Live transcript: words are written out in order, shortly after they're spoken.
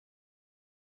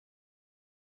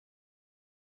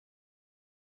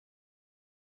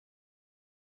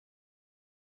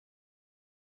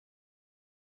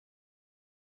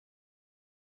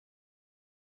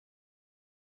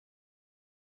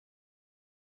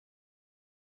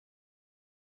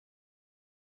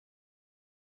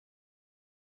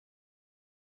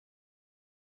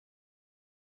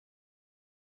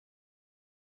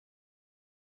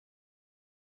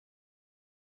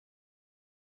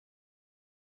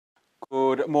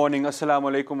Good morning.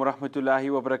 Assalamu alaikum wa rahmatullahi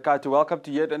wa barakatuh. Welcome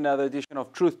to yet another edition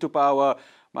of Truth to Power.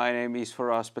 My name is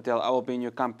Faraz Patel. I will be in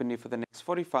your company for the next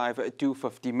 45 to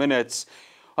 50 minutes.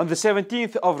 On the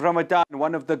 17th of Ramadan,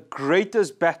 one of the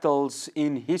greatest battles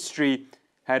in history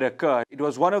had occurred. It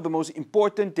was one of the most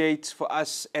important dates for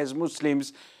us as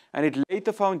Muslims, and it laid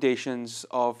the foundations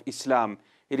of Islam.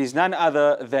 It is none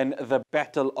other than the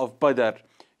Battle of Badr.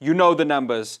 You know the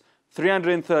numbers,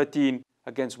 313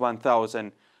 against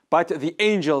 1,000. But the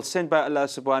angel sent by Allah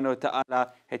subhanahu wa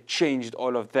ta'ala had changed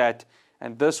all of that.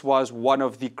 And this was one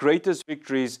of the greatest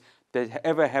victories that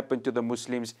ever happened to the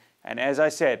Muslims. And as I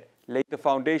said, laid the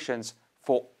foundations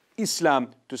for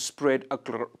Islam to spread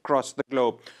across the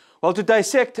globe. Well, to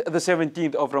dissect the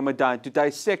 17th of Ramadan, to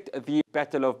dissect the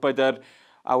Battle of Badr,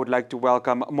 I would like to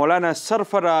welcome Maulana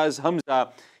Sarfaraz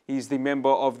Hamza. He's the member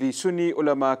of the Sunni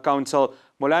Ulama Council.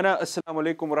 Maulana, assalamu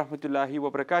alaikum wa rahmatullahi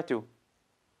wa barakatuh.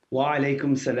 Wa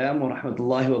alaikum salam wa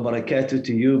rahmatullahi wa barakatuh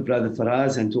to you, Brother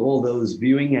Faraz, and to all those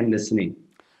viewing and listening.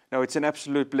 Now, it's an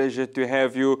absolute pleasure to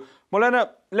have you.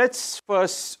 Maulana, let's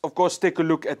first, of course, take a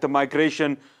look at the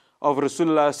migration of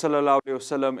Rasulullah sallallahu alaihi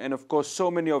wasallam and, of course, so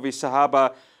many of his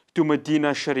Sahaba to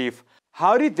Medina Sharif.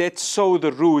 How did that sow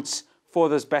the roots for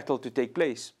this battle to take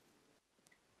place?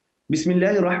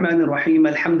 Bismillahir Rahmanir Rahim.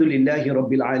 Alhamdulillahi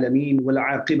Rabbil Alameen. Wal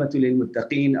aqibatu lil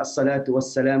muttaqeen. As-salatu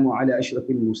was-salamu ala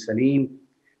ashrafil mursaleen.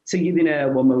 سيدنا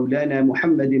ومولانا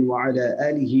محمد وعلى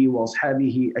آله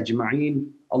وأصحابه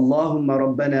أجمعين. اللهم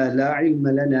ربنا لا علم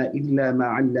لنا إلا ما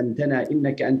علمتنا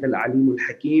إنك أنت العليم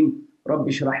الحكيم. رب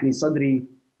اشرح لي صدري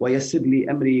ويسر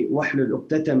لي أمري واحلل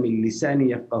عقدة من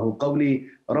لساني يفقه قولي.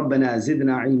 ربنا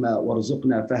زدنا علما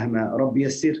وارزقنا فهما. رب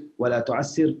يسر ولا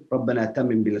تعسر. ربنا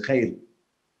تمم بالخير.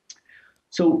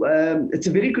 So it's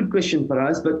a very good question for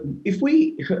us, but if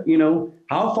we,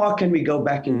 how far can we go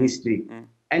back in history?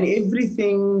 And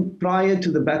everything prior to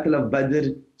the Battle of Badr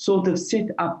sort of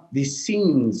set up the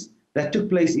scenes that took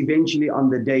place eventually on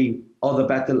the day of the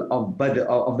Battle of Badr.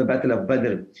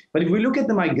 But if we look at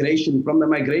the migration, from the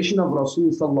migration of Rasul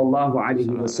sallallahu alaihi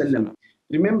wasallam,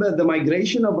 remember the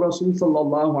migration of Rasul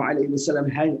sallallahu alaihi wasallam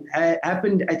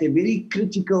happened at a very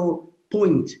critical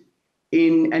point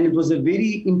and it was a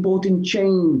very important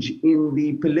change in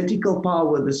the political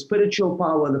power, the spiritual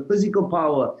power, the physical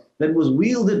power that was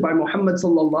wielded by Muhammad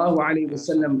sallallahu alaihi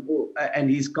wasallam and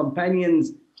his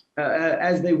companions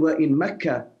as they were in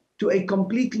Mecca, to a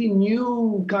completely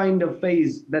new kind of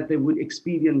phase that they would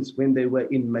experience when they were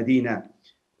in Medina.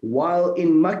 While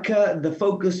in Mecca, the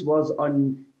focus was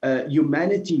on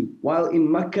humanity. While in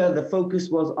Mecca, the focus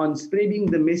was on spreading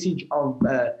the message of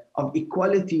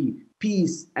equality,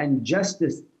 peace and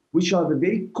justice, which are the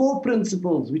very core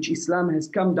principles which Islam has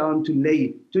come down to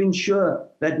lay, to ensure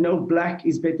that no black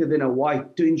is better than a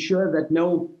white, to ensure that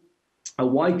no a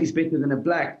white is better than a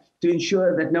black, to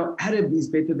ensure that no Arab is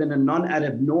better than a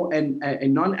non-Arab, nor a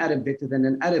non-Arab better than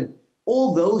an Arab.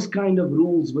 All those kind of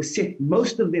rules were set,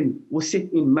 most of them were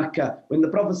set in Mecca when the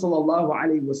Prophet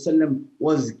ﷺ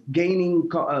was gaining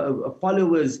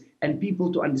followers and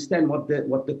people to understand what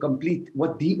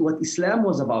Islam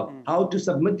was about, how to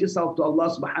submit yourself to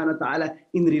Allah subhanahu wa ta'ala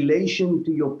in relation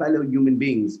to your fellow human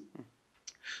beings.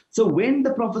 So when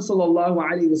the Prophet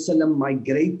ﷺ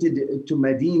migrated to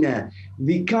Medina,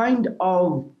 the kind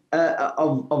of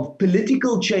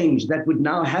political change that would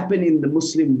now happen in the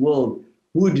Muslim world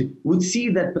would see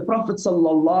that the Prophet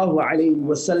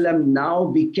ﷺ now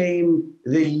became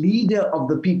the leader of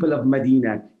the people of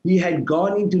Medina. He had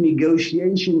gone into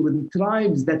negotiation with the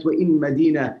tribes that were in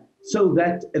Medina so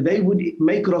that they would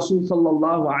make Rasul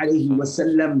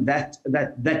ﷺ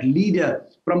that leader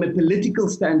from a political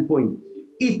standpoint.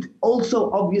 It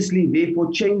also obviously therefore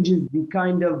changes the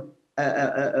kind of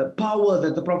power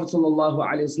that the Prophet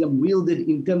ﷺ wielded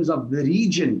in terms of the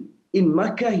region. In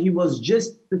Mecca, he was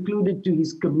just secluded to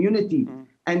his community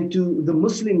and to the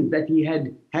Muslims that he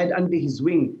had under his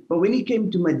wing. But when he came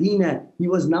to Medina, he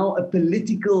was now a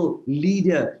political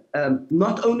leader,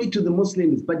 not only to the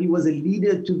Muslims, but he was a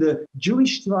leader to the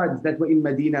Jewish tribes that were in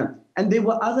Medina. And there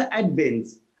were other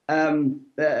advents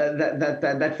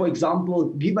that, for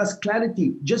example, give us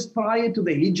clarity. Just prior to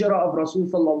the hijrah of Rasul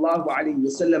sallallahu alaihi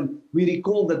wasallam, we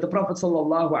recall that the Prophet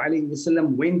sallallahu alaihi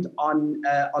wasallam went on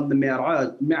the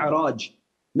Mi'raj.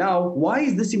 Now, why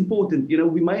is this important?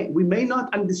 We may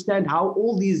not understand how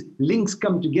all these links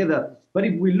come together, but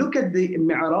if we look at the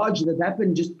Mi'raj that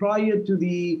happened just prior to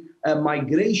the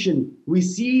migration, we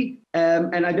see,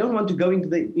 and I don't want to go into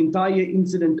the entire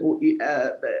incident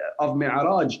of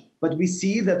Mi'raj, but we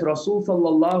see that Rasul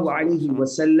sallallahu alaihi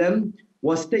wasallam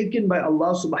was taken by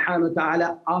Allah subhanahu wa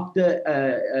ta'ala after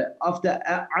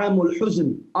Amul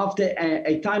Huzn, after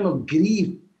a time of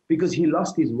grief, because he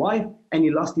lost his wife and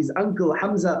he lost his uncle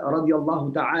Hamza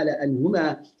radiallahu ta'ala anhuma.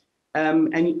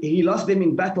 And he lost them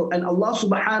in battle. And Allah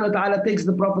subhanahu wa ta'ala takes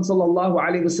the Prophet sallallahu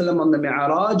alayhi wasallam on the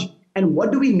Mi'raj. And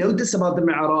what do we notice about the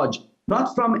Mi'raj?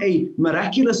 Not from a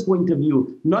miraculous point of view,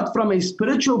 not from a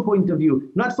spiritual point of view,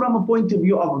 not from a point of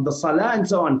view of the salah and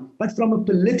so on, but from a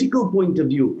political point of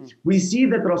view. We see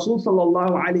that Rasul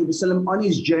sallallahu alayhi wasallam on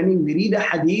his journey, we read a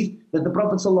hadith that the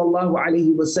Prophet sallallahu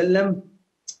alayhi wasallam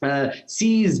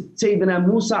sees Sayyidina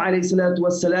Musa alayhi salatu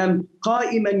wasalam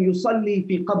qa'iman yusalli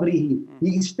fi qabrihi.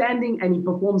 He is standing and he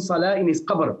performs salah in his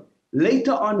qabr.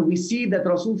 Later on, we see that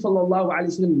Rasul sallallahu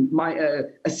alayhi wasallam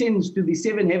ascends to the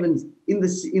seven heavens. In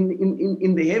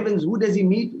the heavens, who does he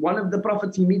meet? One of the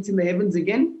prophets he meets in the heavens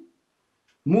again?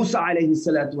 Musa alayhi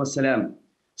salatu wasalam.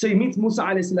 So he meets Musa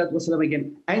alayhi salatu wasalam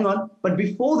again. Hang on, but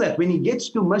before that, when he gets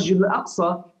to Masjid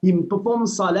al-Aqsa, he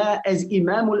performs salah as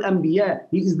Imam al-Anbiya.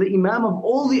 He is the Imam of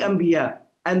all the Anbiya,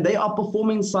 and they are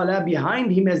performing salah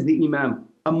behind him as the Imam.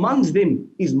 Amongst them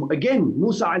is again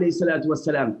Musa alayhi salatu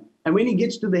wasalam. And when he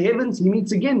gets to the heavens, he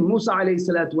meets again Musa alayhi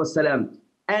salatu wasalam.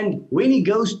 And when he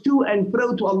goes to and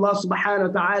fro to Allah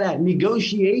subhanahu wa ta'ala,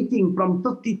 negotiating from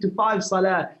 50 to 5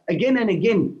 salah again and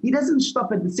again, he doesn't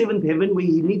stop at the 7th heaven where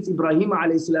he meets Ibrahim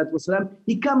alayhi salatu wasalam.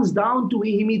 He comes down to where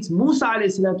he meets Musa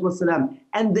alayhi salatu wasalam.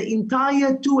 And the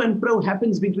entire to and fro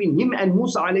happens between him and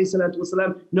Musa alayhi salatu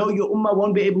wasalam. No, your ummah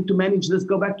won't be able to manage this.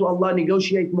 Go back to Allah,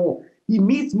 negotiate more. He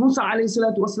meets Musa alayhi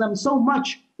salatu wasalam so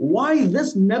much. Why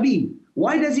this Nabi?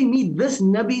 Why does he meet this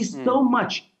Nabi so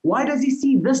much? Why does he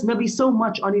see this Nabi so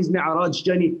much on his Mi'raj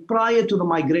journey prior to the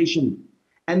migration?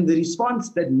 And the response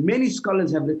that many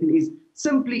scholars have written is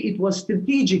simply it was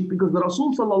strategic, because the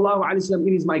Rasul sallallahu alaihi wasallam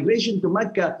in his migration to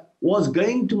Mecca was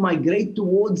going to migrate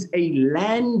towards a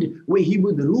land where he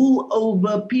would rule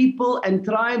over people and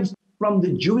tribes from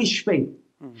the Jewish faith.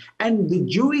 And the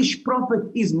Jewish prophet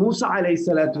is Musa alayhi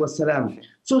salatu wasalam.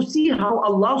 So see how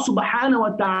Allah subhanahu wa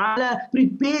ta'ala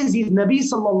prepares his Nabi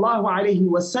sallallahu alayhi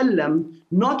wasallam,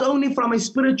 not only from a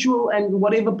spiritual and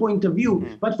whatever point of view,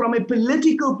 but from a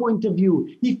political point of view.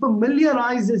 He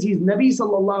familiarizes his Nabi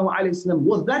sallallahu alayhi wasallam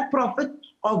with that prophet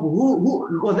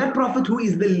who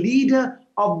is the leader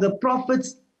of the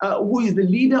prophets, who is the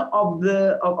leader of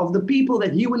the people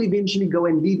that he will eventually go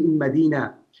and lead in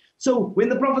Medina. So when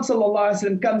the Prophet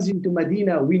ﷺ comes into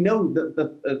Medina, we know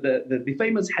the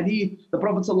famous hadith, the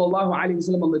Prophet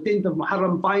ﷺ on the 10th of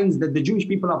Muharram finds that the Jewish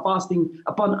people are fasting.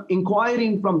 Upon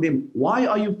inquiring from them, why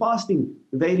are you fasting?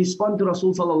 They respond to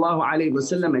Rasul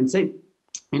ﷺ and say,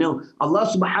 you know, Allah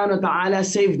subhanahu wa ta'ala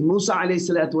saved Musa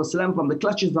ﷺ from the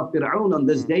clutches of Fir'aun on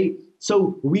this day.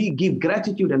 So we give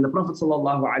gratitude, and the Prophet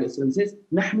ﷺ says,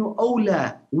 "Nahnu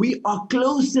awla," we are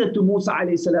closer to Musa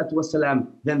ﷺ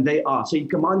than they are. So he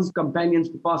commands his companions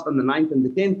to fast on the 9th and the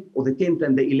 10th, or the 10th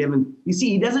and the 11th. You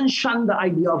see, he doesn't shun the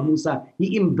idea of Musa.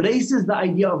 He embraces the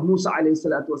idea of Musa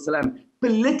ﷺ.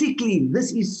 Politically,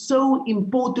 this is so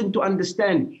important to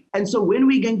understand. And so when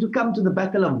we're going to come to the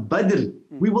Battle of Badr,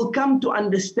 we will come to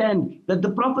understand that the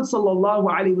Prophet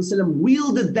ﷺ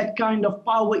wielded that kind of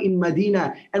power in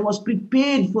Medina and was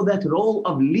prepared for that role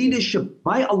of leadership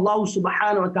by Allah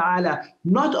subhanahu wa ta'ala,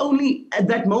 not only at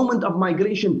that moment of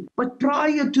migration, but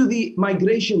prior to the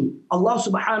migration. Allah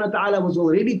subhanahu wa ta'ala was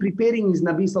already preparing his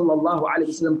Nabi sallallahu alayhi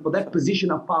wasallam for that position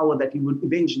of power that he would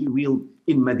eventually wield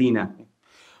in Medina.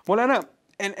 Maulana,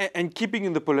 and keeping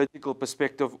in the political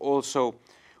perspective also,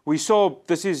 we saw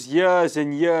this is years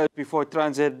and years before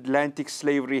transatlantic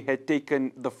slavery had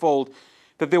taken the fold,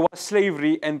 that there was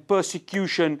slavery and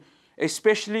persecution,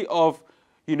 especially of,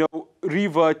 you know,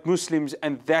 revert Muslims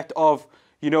and that of,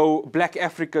 you know, black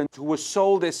Africans who were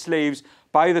sold as slaves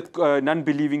by the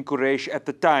non-believing Quraysh at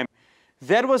the time.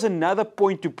 That was another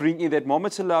point to bring in, that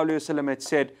Muhammad sallallahu alaihi wasallam had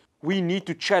said, we need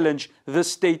to challenge the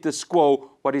status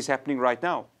quo, what is happening right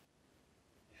now.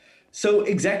 So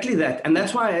exactly that. And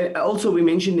that's why also we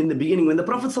mentioned in the beginning, when the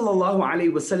Prophet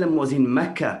ﷺ was in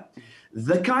Mecca,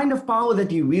 the kind of power that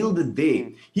he wielded there,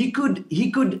 he could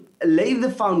lay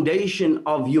the foundation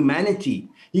of humanity.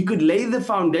 He could lay the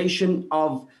foundation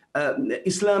of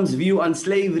Islam's view on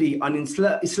slavery, on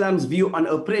Islam's view on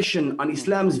oppression, on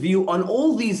Islam's view on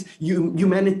all these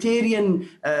humanitarian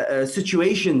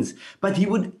situations. But he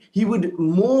would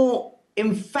more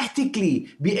emphatically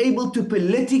be able to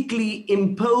politically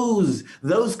impose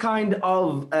those kind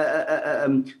of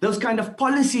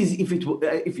policies,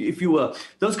 if you will,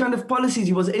 those kind of policies.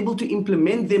 He was able to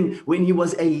implement them when he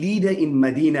was a leader in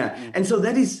Medina. And so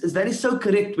that is so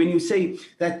correct when you say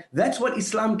that that's what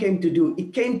Islam came to do.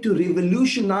 It came to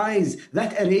revolutionize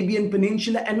that Arabian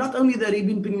Peninsula, and not only the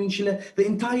Arabian Peninsula, the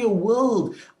entire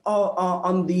world.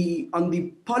 on the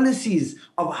policies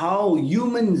of how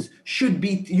human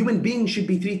beings should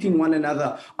be treating one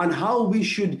another, on how we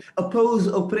should oppose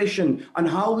oppression, on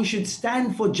how we should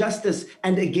stand for justice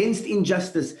and against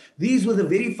injustice. These were the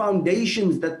very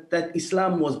foundations that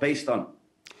Islam was based on.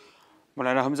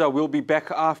 Maulana Hamza, we'll be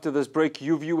back after this break.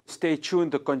 You viewers, stay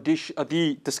tuned.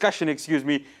 The discussion,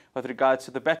 with regards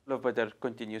to the Battle of Badr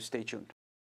continues. Stay tuned.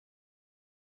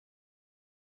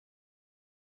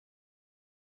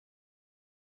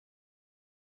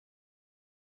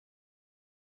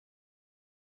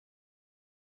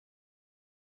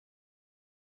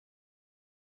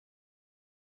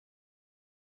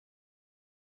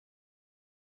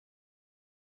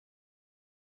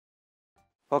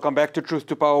 Welcome back to Truth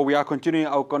to Power. We are continuing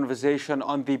our conversation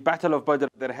on the Battle of Badr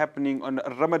that happening on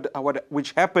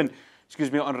which happened,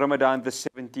 on Ramadan the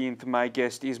 17th. My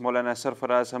guest is Maulana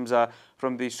Sarfaraz Hamza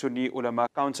from the Sunni Ulama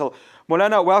Council.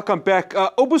 Maulana, welcome back.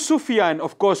 Abu Sufyan,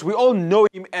 of course, we all know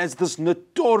him as this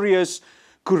notorious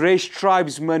Quraysh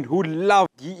tribesman who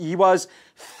he was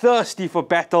thirsty for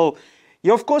battle.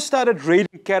 He, of course, started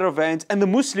raiding caravans, and the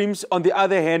Muslims, on the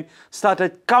other hand,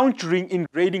 started countering in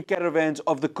raiding caravans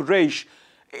of the Quraysh.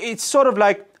 It's sort of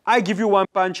like, I give you one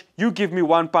punch, you give me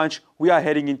one punch, we are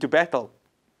heading into battle.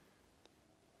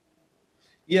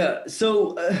 Yeah,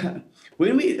 so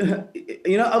when we,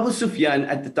 Abu Sufyan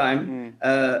at the time,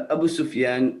 Abu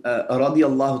Sufyan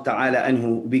radiallahu ta'ala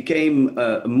anhu became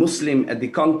Muslim at the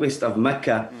conquest of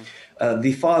Mecca,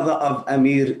 the father of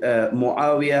Amir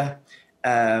Muawiyah.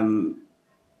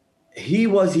 He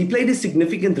played a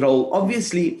significant role.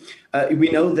 Obviously, we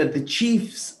know that the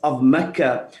chiefs of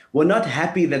Mecca were not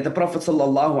happy that the Prophet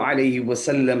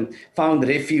ﷺ found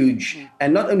refuge,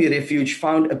 and not only refuge,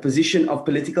 found a position of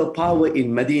political power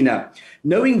in Medina,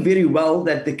 knowing very well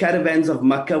that the caravans of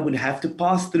Mecca would have to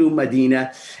pass through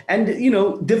Medina. And,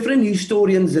 different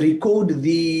historians record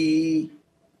the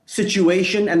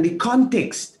situation and the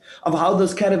context of how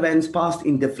those caravans passed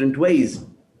in different ways.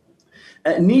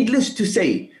 Needless to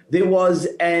say, there was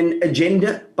an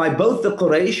agenda by both the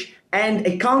Quraysh and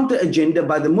a counter agenda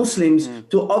by the Muslims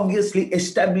to obviously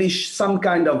establish some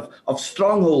kind of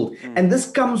stronghold. And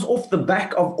this comes off the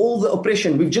back of all the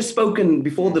oppression. We've just spoken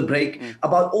before the break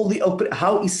about all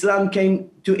how Islam came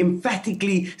to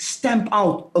emphatically stamp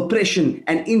out oppression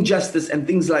and injustice and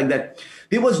things like that.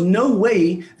 There was no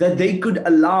way that they could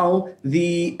allow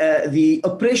the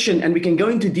oppression, and we can go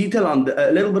into detail on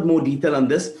a little bit more detail on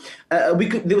this.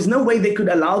 There was no way they could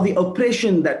allow the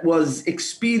oppression that was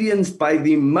experienced by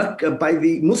the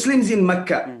Muslims in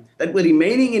Mecca, that were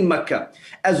remaining in Mecca,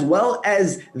 as well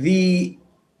as the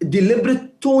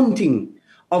deliberate taunting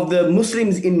of the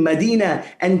Muslims in Medina,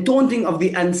 and taunting of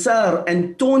the Ansar,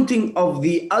 and taunting of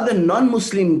the other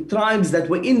non-Muslim tribes that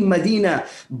were in Medina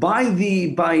by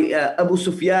Abu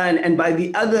Sufyan and by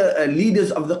the other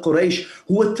leaders of the Quraysh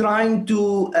who were trying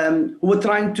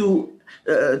to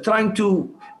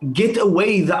get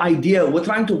away the idea, we're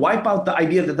trying to wipe out the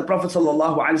idea that the Prophet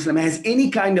ﷺ has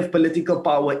any kind of political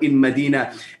power in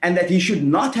Medina, and that he should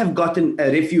not have gotten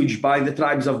a refuge by the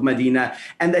tribes of Medina,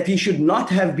 and that he should not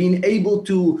have been able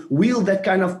to wield that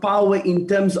kind of power in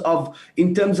terms of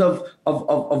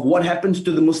what happens to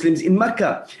the Muslims in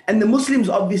Mecca. And the Muslims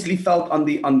obviously felt on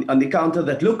the counter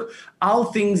that, look, our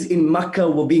things in Mecca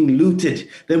were being looted.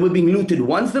 They were being looted.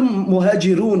 Once the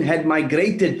Muhajirun had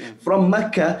migrated from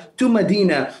Mecca to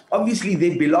Medina, obviously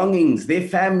their belongings, their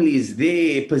families,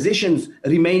 their possessions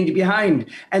remained behind.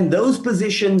 And those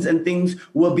possessions and things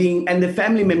and the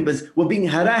family members were being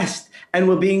harassed, and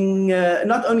were being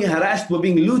not only harassed, were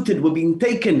being looted, were being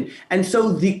taken. And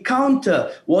so the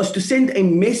counter was to send a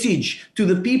message to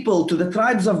the people, to the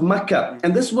tribes of Mecca.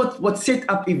 And this is what set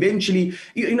up eventually,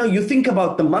 you think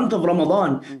about the month of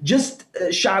Ramadan, just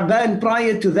Sha'ban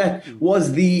prior to that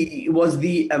was the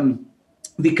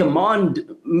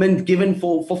commandment given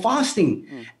for fasting.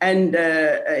 And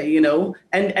you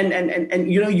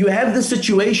have the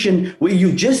situation where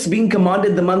you've just been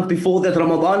commanded the month before that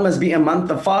Ramadan must be a month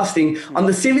of fasting. On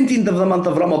the 17th of the month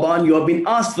of Ramadan, you have been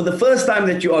asked for the first time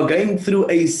that you are going through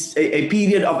a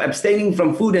period of abstaining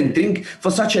from food and drink for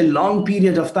such a long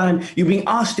period of time. You're being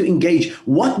asked to engage.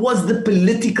 What was the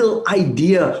political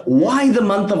idea? Why the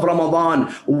month of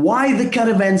Ramadan? Why the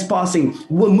caravans passing?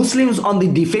 Were Muslims on the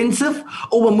defensive,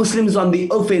 or were Muslims on the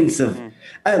offensive?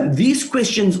 These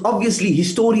questions, obviously,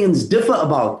 historians differ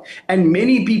about, and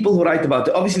many people who write about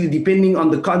it, obviously, depending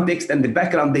on the context and the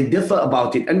background, they differ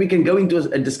about it. And we can go into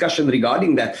a discussion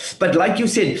regarding that. But like you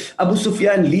said, Abu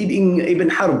Sufyan leading Ibn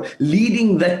Harb,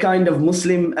 leading that kind of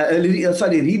Muslim,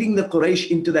 leading the Quraysh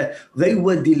into that, they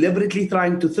were deliberately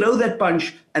trying to throw that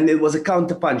punch, and there was a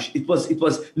counter punch. It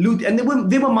was loot, and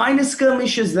there were minor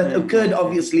skirmishes that occurred,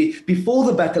 obviously, before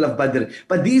the Battle of Badr.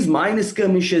 But these minor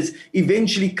skirmishes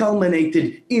eventually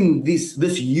culminated in this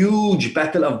huge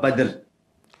Battle of Badr.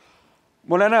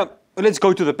 Maulana, let's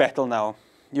go to the battle now.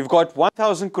 You've got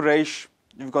 1,000 Quraysh,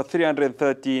 you've got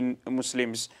 313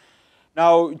 Muslims.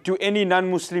 Now, to any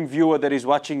non-Muslim viewer that is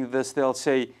watching this, they'll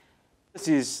say,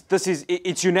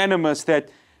 it's unanimous that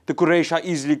the Quraysh are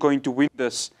easily going to win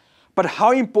this. But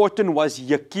how important was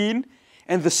yaqeen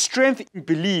and the strength in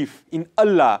belief in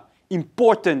Allah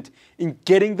important in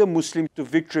getting the Muslims to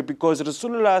victory? Because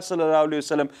Rasulullah sallallahu alaihi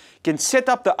wasallam can set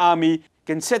up the army,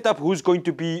 can set up who's going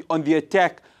to be on the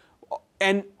attack.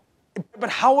 But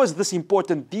how was this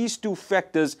important, these two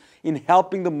factors, in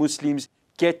helping the Muslims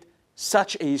get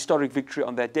such a historic victory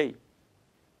on that day?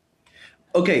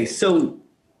 Okay, so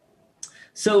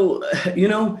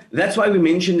that's why we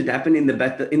mentioned it happened in the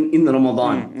battle in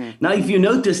Ramadan. Now, if you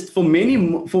noticed, for many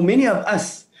of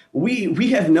us, we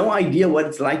have no idea what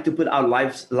it's like to put our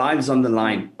lives on the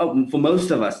line. For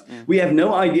most of us, we have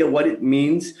no idea what it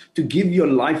means to give your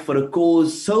life for a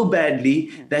cause so badly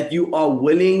that you are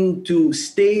willing to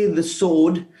stay the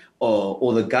sword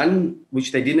or the gun,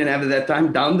 which they didn't have at that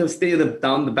time, down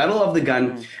the barrel of the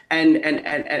gun,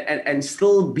 and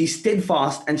still be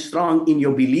steadfast and strong in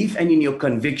your belief and in your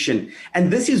conviction.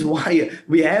 And this is why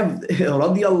we have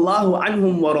radiyallahu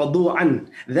anhum wa radu an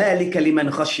dhalika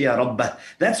liman khashiya rabbah.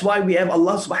 That's why we have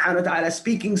Allah subhanahu wa ta'ala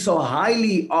speaking so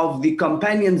highly of the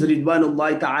companions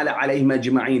ridwanullahi ta'ala alayhim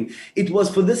ajma'in. It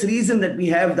was for this reason that we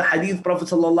have the hadith. Prophet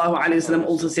sallallahu alayhi wasallam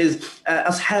also says,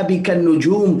 ashabi kan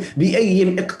nujum bi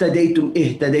ayyim iqtadaytum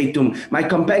ihtadaytum. My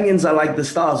companions are like the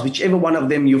stars. Whichever one of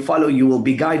them you follow, you will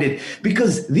be guided.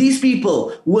 Because these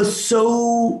people were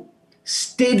so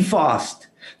steadfast.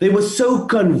 They were so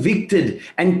convicted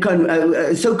and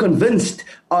so convinced,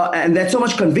 and that so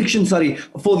much conviction,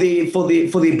 for their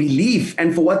belief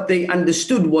and for what they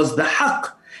understood was the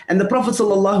haqq. And the Prophet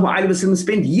ﷺ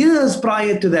spent years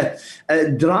prior to that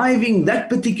driving that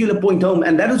particular point home.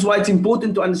 And that is why it's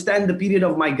important to understand the period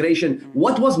of migration.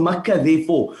 What was Makkah there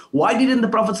for? Why didn't the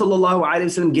Prophet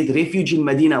ﷺ get refuge in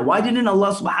Medina? Why didn't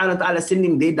Allah subhanahu wa ta'ala send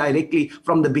him there directly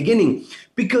from the beginning?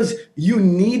 Because you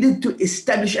needed to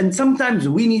establish, and sometimes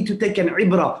we need to take an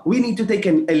ibrah. We need to take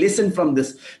a lesson from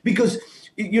this. Because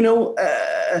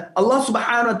Allah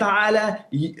subhanahu wa ta'ala,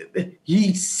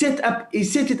 He set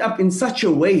it up in such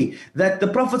a way that the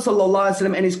Prophet sallallahu alaihi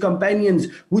wasallam and his companions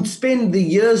would spend the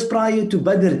years prior to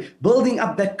Badr building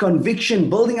up that conviction,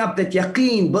 building up that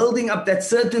yaqeen, building up that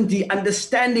certainty,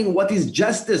 understanding what is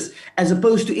justice as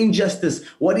opposed to injustice,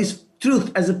 what is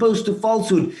truth as opposed to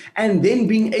falsehood, and then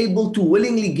being able to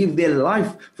willingly give their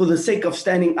life for the sake of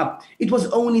standing up. It was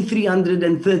only 313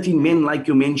 men, like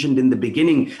you mentioned in the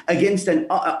beginning, against an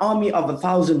army of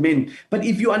 1,000 men. But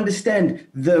if you understand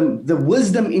the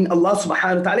wisdom in Allah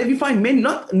subhanahu wa ta'ala, if you find men,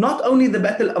 not only the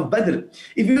battle of Badr,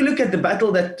 if you look at the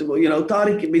battle that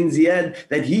Tariq ibn Ziyad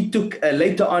that he took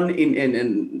later on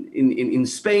in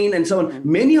Spain and so on,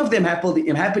 many of them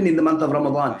happened in the month of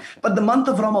Ramadan. But the month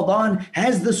of Ramadan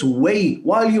has this way,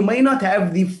 while you may not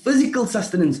have the physical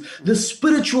sustenance, the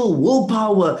spiritual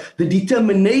willpower, the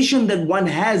determination that one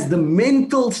has, the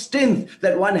mental strength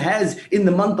that one has in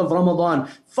the month of Ramadan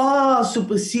far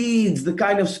supersedes the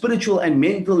kind of spiritual and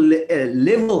mental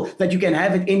level that you can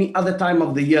have at any other time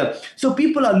of the year. So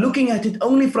people are looking at it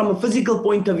only from a physical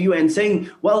point of view and saying,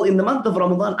 well, in the month of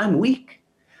Ramadan, I'm weak.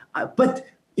 But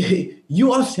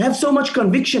you have so much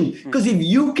conviction, because if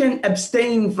you can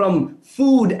abstain from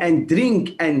food and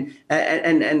drink and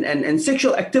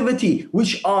sexual activity,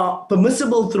 which are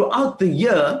permissible throughout the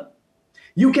year,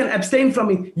 you can abstain from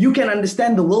it. You can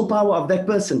understand the willpower of that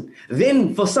person.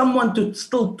 Then for someone to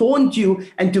still taunt you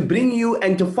and to bring you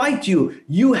and to fight you,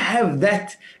 you have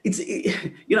that.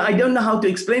 I don't know how to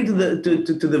explain to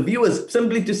the viewers,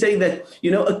 simply to say that,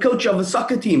 a coach of a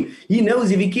soccer team, he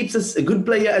knows if he keeps a good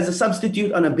player as a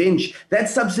substitute on a bench, that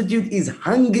substitute is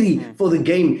hungry for the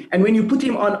game. And when you put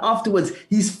him on afterwards,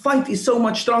 his fight is so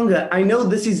much stronger. I know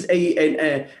this is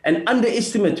an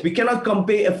underestimate. We cannot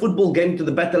compare a football game to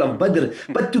the Battle of Badr.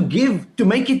 but to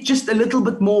make it just a little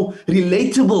bit more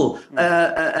relatable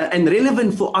and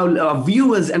relevant for our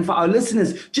viewers and for our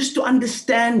listeners, just to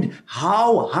understand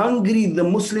how hungry the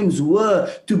Muslims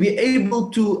were to be able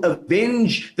to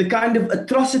avenge the kind of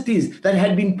atrocities that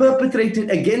had been perpetrated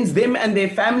against them and their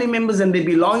family members and their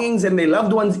belongings and their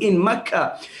loved ones in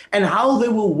Mecca, and how they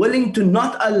were willing to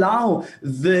not allow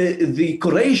the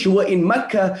Quraysh who were in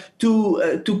Mecca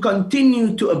to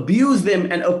continue to abuse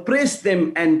them and oppress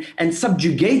them and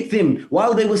subjugate them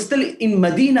while they were still in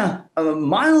Medina,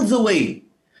 miles away.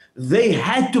 They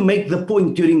had to make the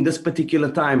point during this particular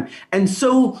time. And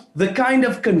so the kind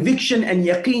of conviction and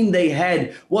yaqeen they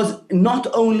had was not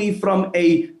only from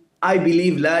a I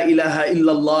believe la ilaha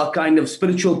illallah kind of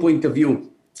spiritual point of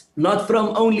view, not from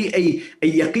only a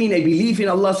yaqeen, a belief in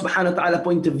Allah subhanahu wa ta'ala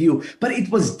point of view, but it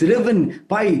was driven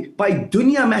by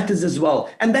dunya matters as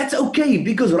well. And that's okay,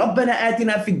 because رَبَّنَا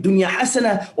آتِنَا فِي الدُّنْيَا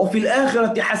حَسَنَةً وَفِي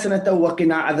الْآخِرَةِ حَسَنَةً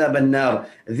وَقِنَا عَذَابَ النَّارِ.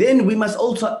 Then we must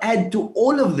also add to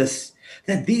all of this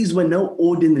that these were no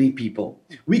ordinary people.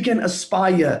 We can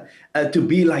aspire to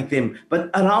be like them,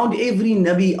 but around every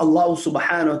Nabi, Allah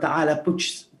subhanahu wa ta'ala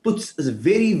puts a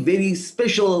very, very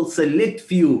special select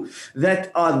few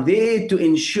that are there to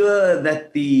ensure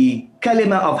that the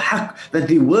kalima of haqq, that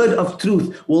the word of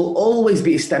truth will always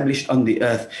be established on the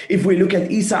earth. If we look at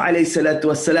Isa alayhi salatu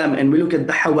wasalam, and we look at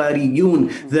the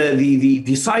Hawariyun, the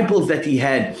disciples that he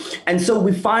had, and so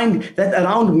we find that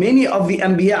around many of the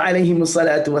Anbiya alayhi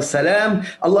salatu wasalam,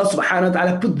 Allah subhanahu wa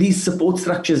ta'ala put these support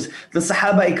structures. The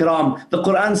Sahaba Ikram, the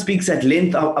Quran speaks at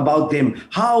length about them.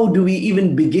 How do we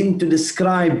even begin to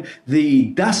describe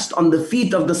the dust on the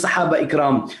feet of the Sahaba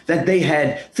Ikram, that they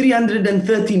had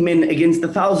 330 men against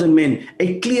 1,000 men,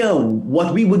 a clear,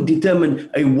 what we would determine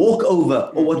a walkover,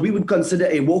 or what we would consider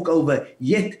a walkover,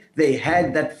 yet they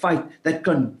had that fight, that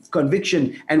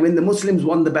conviction. And when the Muslims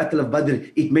won the Battle of Badr,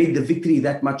 it made the victory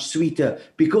that much sweeter,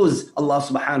 because Allah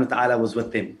subhanahu wa ta'ala was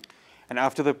with them. And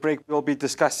after the break, we'll be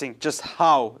discussing just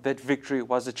how that victory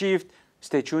was achieved.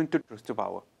 Stay tuned to Truth to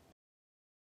Power.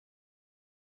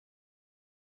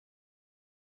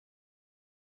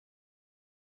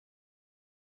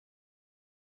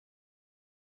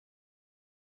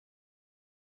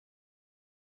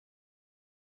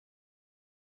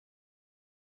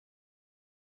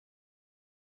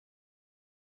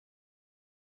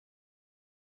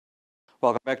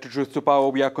 Welcome back to Truth to Power.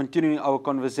 We are continuing our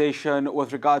conversation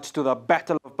with regards to the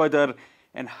Battle of Badr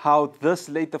and how this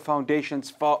laid the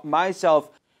foundations for myself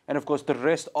and of course the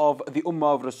rest of the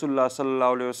Ummah of Rasulullah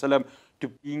sallallahu alaihi wasallam to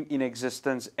being in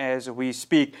existence as we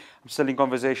speak. I'm still in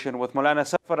conversation with Maulana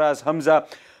Sarfaraz Hamza.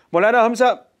 Maulana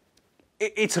Hamza,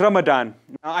 it's Ramadan.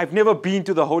 Now, I've never been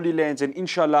to the Holy Lands, and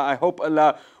inshallah, I hope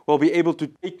Allah will be able to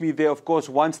take me there, of course,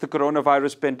 once the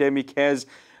coronavirus pandemic has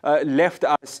left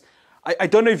us. I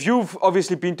don't know if you've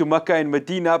obviously been to Mecca and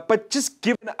Medina, but just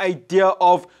give an idea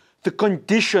of the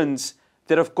conditions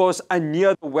that, of course, are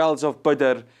near the wells of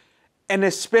Badr, and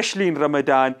especially in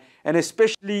Ramadan, and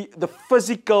especially the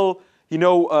physical,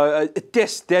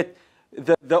 test that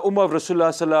the Ummah of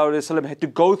Rasulullah sallallahu alaihi wasallam had to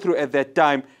go through at that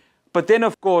time. But then,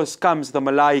 of course, comes the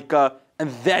Malaika, and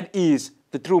that is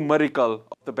the true miracle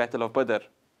of the Battle of Badr.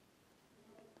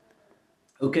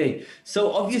 Okay,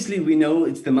 so obviously we know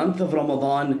it's the month of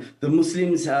Ramadan. The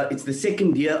Muslims, it's the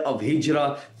second year of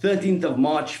Hijrah, 13th of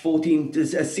March,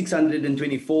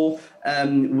 624,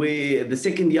 where the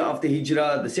second year after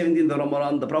Hijrah, the 17th of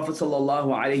Ramadan, the Prophet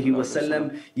sallallahu alaihi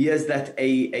wasallam hears that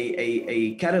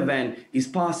a caravan is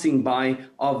passing by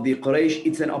of the Quraysh.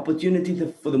 It's an opportunity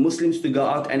for the Muslims to go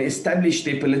out and establish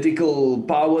their political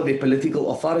power, their political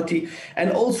authority,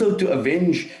 and also to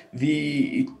avenge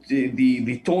the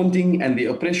taunting and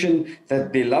the oppression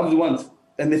that their loved ones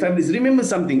and their families. Remember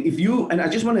something, and I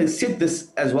just want to set this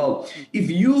as well, if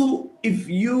your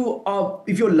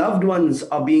loved ones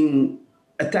are being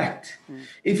attacked,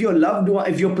 if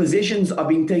your possessions are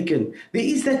being taken, there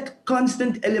is that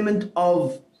constant element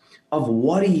of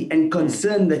worry and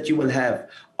concern that you will have.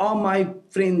 Are my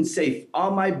friends safe? Are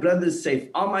my brothers safe?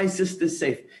 Are my sisters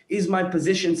safe? Is my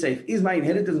possession safe? Is my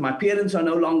inheritance? My parents are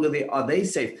no longer there. Are they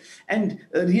safe? And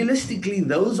realistically,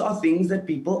 those are things that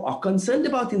people are concerned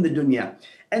about in the dunya.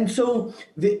 And so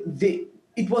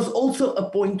it was also a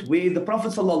point where the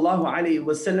Prophet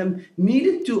ﷺ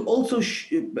needed to also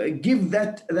give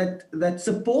that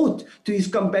support to his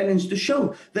companions, to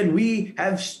show that we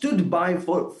have stood by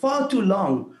for far too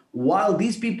long while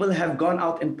these people have gone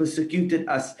out and persecuted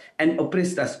us and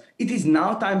oppressed us, it is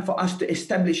now time for us to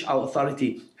establish our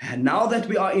authority. And now that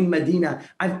we are in Medina,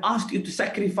 I've asked you to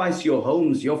sacrifice your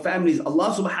homes, your families.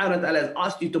 Allah subhanahu wa ta'ala has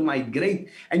asked you to migrate,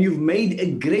 and you've made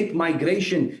a great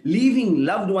migration, leaving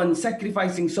loved ones,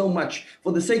 sacrificing so much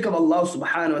for the sake of Allah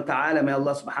subhanahu wa ta'ala. May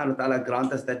Allah subhanahu wa ta'ala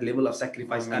grant us that level of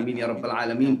sacrifice. Ameen ya Rabbil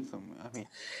Alameen.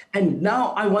 And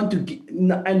now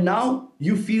and now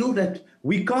you feel that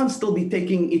we can't still be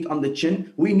taking it on the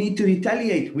chin. We need to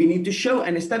retaliate. We need to show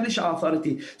and establish our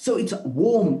authority. So it's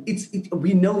warm.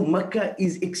 We know Mecca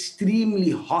is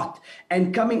extremely hot.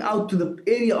 And coming out to the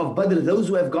area of Badr, those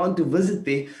who have gone to visit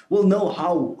there will know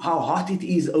how hot it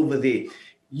is over there.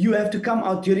 You have to come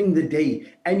out during the day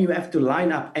and you have to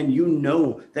line up, and you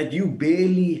know that you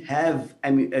barely have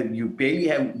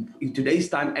in today's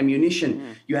time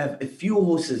ammunition. You have a few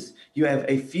horses, you have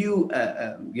a few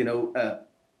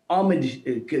armored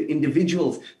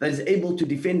individuals that is able to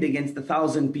defend against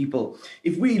 1,000 people.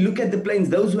 If we look at the plains,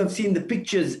 those who have seen the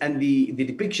pictures and the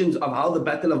depictions of how the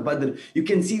Battle of Badr, you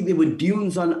can see there were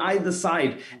dunes on either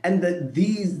side, and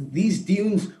these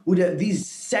dunes these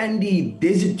sandy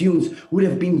desert dunes would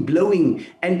have been blowing.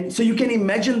 And so you can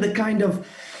imagine the kind of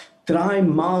dry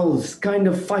mouths kind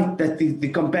of fight that the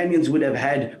companions would have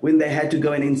had when they had to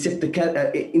go and intercept the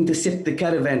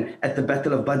caravan at the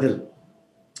Battle of Badr.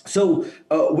 So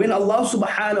when Allah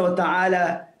subhanahu wa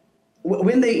ta'ala,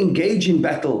 when they engage in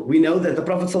battle, we know that the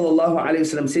Prophet sallallahu alaihi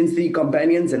wasallam sends 3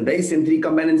 companions, and they send 3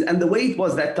 companions. And the way it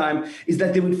was that time is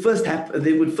that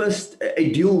a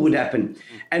duel would happen.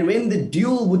 And when the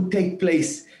duel would take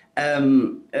place,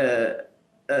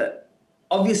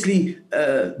 obviously,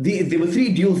 there were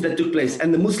 3 duels that took place,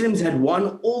 and the Muslims had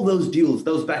won all those duels,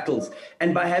 those battles.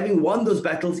 And by having won those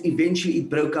battles, eventually it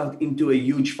broke out into a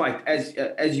huge fight. As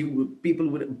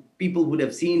people would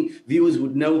have seen, viewers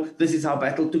would know, this is how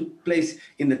battle took place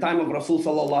in the time of Rasul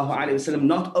sallallahu alaihi wasallam,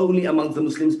 not only amongst the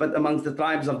Muslims, but amongst the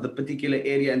tribes of the particular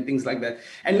area and things like that.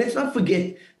 And let's not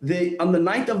forget, on the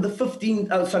night of the 15th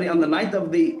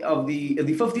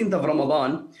of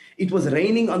Ramadan, it was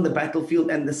raining on the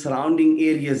battlefield and the surrounding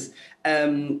areas,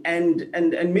 and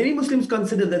many Muslims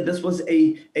consider that this was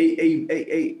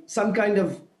some kind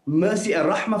of mercy, a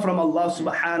rahmah from Allah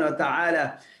subhanahu wa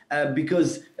ta'ala,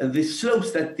 because the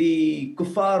slopes that the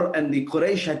kuffar and the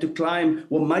Quraysh had to climb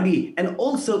were muddy, and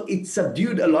also it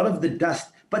subdued a lot of the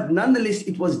dust. But nonetheless,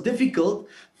 it was difficult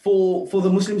for the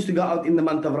Muslims to go out in the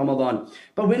month of Ramadan.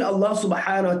 But when Allah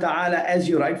subhanahu wa ta'ala, as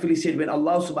you rightfully said, when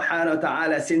Allah subhanahu wa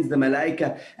ta'ala sends the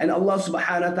malaika, and Allah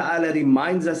subhanahu wa ta'ala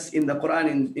reminds us in the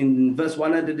Quran in verse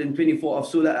 124 of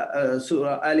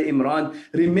Surah Al Imran,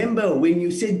 remember when you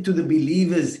said to the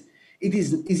believers,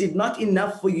 is it not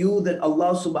enough for you that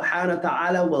Allah subhanahu wa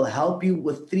ta'ala will help you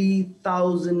with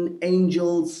 3,000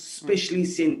 angels specially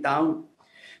sent down?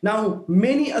 Now,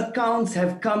 many accounts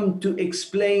have come to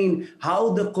explain how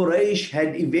the Quraysh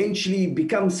had eventually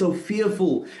become so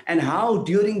fearful, and how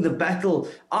during the battle,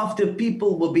 after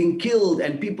people were being killed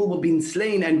and people were being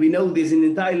slain, and we know there's an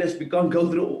entire list, we can't go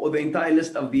through the entire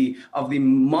list of the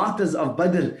martyrs of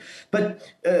Badr, but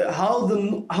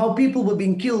how people were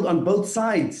being killed on both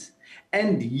sides.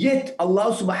 And yet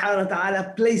Allah subhanahu wa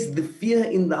ta'ala placed the fear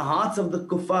in the hearts of the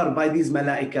kuffar by these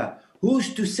malaika.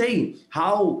 Who's to say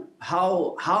how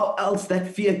else that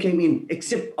fear came in,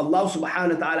 except Allah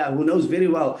subhanahu wa ta'ala, who knows very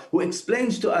well, who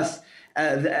explains to us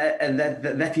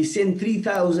that He sent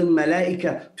 3,000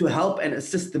 malaika to help and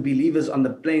assist the believers on the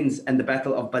plains and the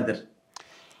Battle of Badr.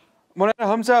 Maulana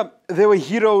Hamza, there were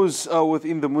heroes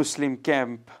within the Muslim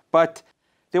camp, but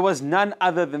there was none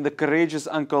other than the courageous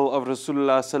uncle of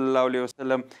Rasulullah sallallahu alaihi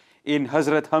wasallam in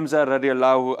Hazrat Hamza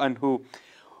radiallahu anhu.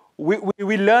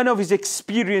 We learn of his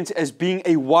experience as being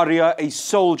a warrior, a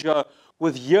soldier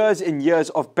with years and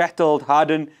years of battled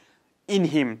hardened in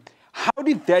him. How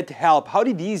did that help? How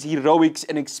did these heroics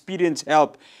and experience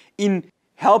help in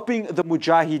helping the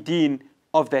mujahideen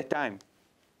of that time?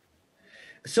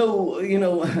 So,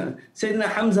 Sayyidina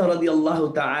Hamza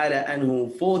radiallahu ta'ala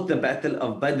anhu fought the Battle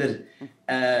of Badr.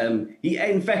 He,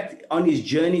 in fact, on his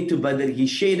journey to Badr, he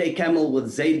shared a camel with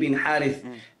Zayd bin Harith,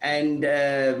 and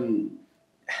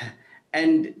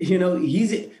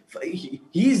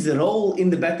his role in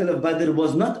the Battle of Badr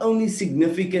was not only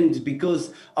significant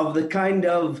because of the kind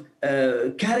of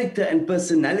character and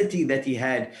personality that he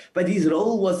had, but his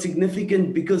role was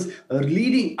significant because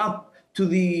leading up to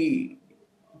the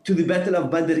Battle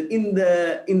of Badr, in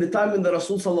the time when the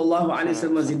Rasul sallallahu alaihi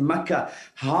wasallam was in Mecca,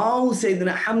 how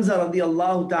Sayyidina Hamza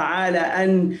radiallahu ta'ala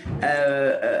and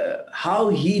how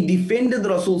he defended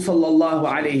Rasul sallallahu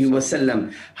alaihi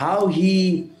wasallam, how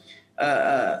he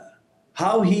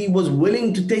how he was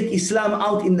willing to take Islam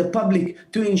out in the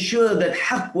public to ensure that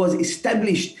haqq was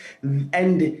established.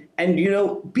 And you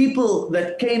know, people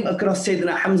that came across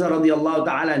Sayyidina Hamza radiallahu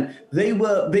ta'ala, they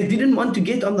didn't want to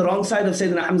get on the wrong side of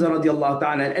Sayyidina Hamza radiallahu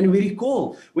ta'ala. And we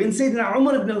recall when Sayyidina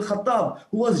Umar ibn al-Khattab,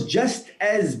 who was just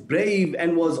as brave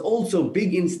and was also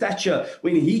big in stature,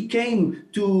 when he came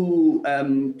to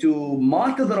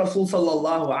martyr the Rasul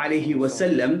sallallahu alayhi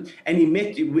wasallam, and he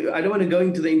met, I don't want to go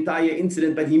into the entire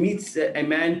incident, but he meets a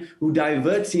man who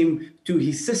diverts him to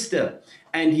his sister.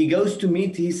 And he goes to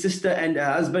meet his sister and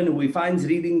her husband, who he finds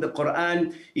reading the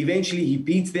Quran. Eventually he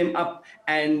beats them up,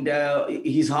 and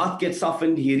his heart gets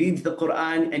softened. He reads the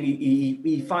Quran, and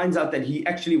he finds out that he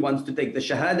actually wants to take the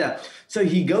Shahada. So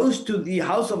he goes to the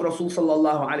house of Rasul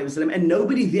sallallahu alayhi wasallam, and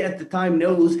nobody there at the time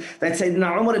knows that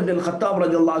Sayyidina Umar ibn al-Khattab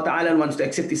radiallahu ta'ala wants to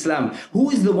accept Islam. Who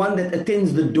is the one that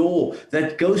attends the door,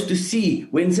 that goes to see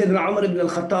when Sayyidina Umar ibn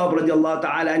al-Khattab radiallahu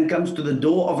ta'ala comes to the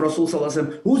door of Rasul sallallahu alayhi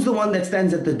wasallam? Who's the one that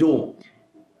stands at the door?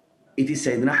 It is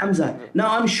Sayyidina Hamza.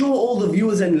 Now, I'm sure all the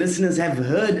viewers and listeners have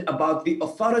heard about the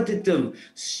authoritative,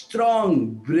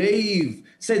 strong, brave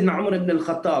Sayyidina Umar ibn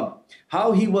al-Khattab,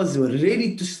 how he was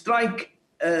ready to strike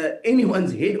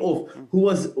anyone's head off who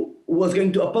was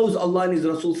going to oppose Allah and His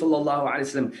Rasul sallallahu alayhi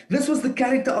wasallam. This was the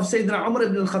character of Sayyidina Umar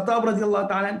ibn al-Khattab radiallahu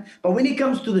ta'ala. But when he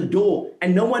comes to the door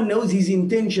and no one knows his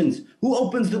intentions, who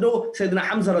opens the door? Sayyidina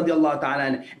Hamza radiallahu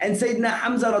ta'ala. And Sayyidina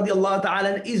Hamza radiallahu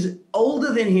ta'ala is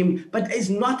older than him, but is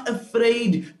not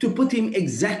afraid to put him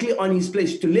exactly on his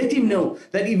place, to let him know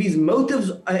that if his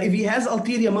motives, if he has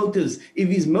ulterior motives, if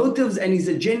his motives and his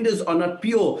agendas are not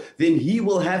pure, then he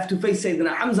will have to face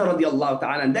Sayyidina Hamza radiallahu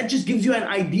ta'ala. And that just gives you an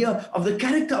idea of the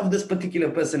character of this particular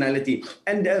personality.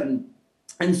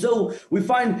 And so we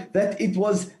find that it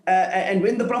was, and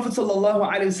when the Prophet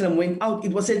ﷺ went out,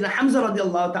 it was Sayyidina Hamza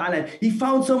radiallahu ta'ala. He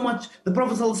found so much, the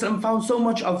Prophet ﷺ found so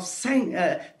much of,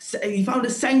 he found a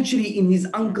sanctuary in his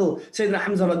uncle, Sayyidina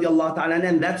Hamza radiallahu ta'ala.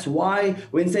 And that's why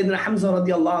when Sayyidina Hamza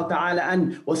radiallahu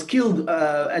ta'ala was killed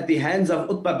at the hands of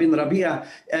Utbah bin Rabi'ah,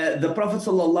 the Prophet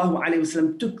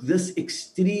ﷺ took this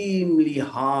extremely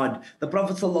hard. The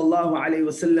Prophet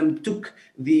ﷺ took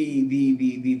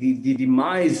the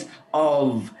demise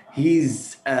of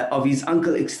his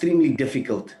uncle extremely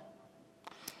difficult.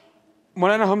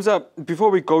 Maulana Hamza, before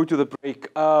we go to the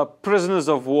break, prisoners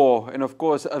of war, and of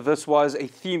course this was a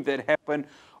theme that happened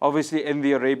obviously in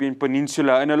the Arabian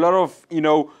Peninsula, and a lot of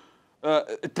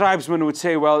tribesmen would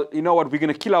say, well, you know what, we're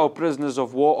going to kill our prisoners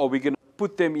of war, or we're going to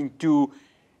put them into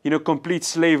complete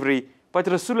slavery. But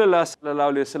Rasulullah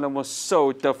sallallahu alaihi wasallam was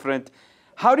so different.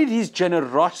 How did his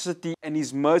generosity and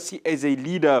his mercy as a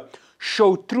leader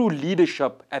show true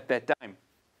leadership at that time?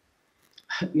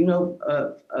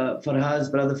 Farhaz,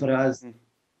 brother Farhaz,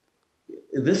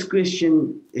 this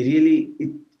question really,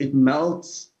 it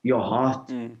melts your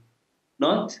heart.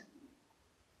 Not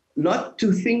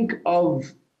to think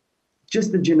of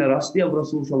just the generosity of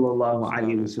Rasul sallallahu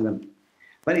alaihi wasallam,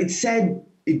 but it's sad,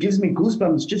 it gives me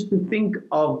goosebumps just to think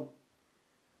of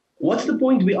what's the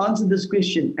point we answer this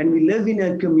question, and we live in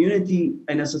a community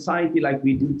and a society like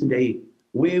we do today,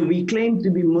 where we claim to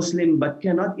be Muslim but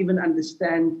cannot even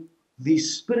understand the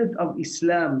spirit of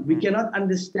Islam. We cannot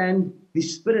understand the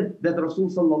spirit that Rasul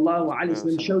sallallahu alaihi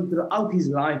wasallam showed throughout his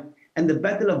life. And the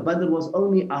Battle of Badr was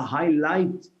only a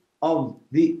highlight of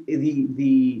the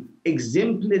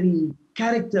exemplary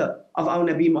character of our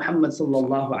Nabi Muhammad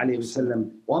sallallahu alayhi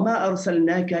wasallam. وَمَا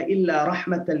أَرْسَلْنَاكَ إِلَّا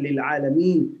رَحْمَةً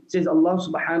لِلْعَالَمِينَ, says Allah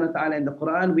subhanahu wa ta'ala in the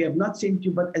Quran. We have not sent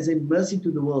you but as a mercy to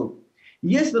the world.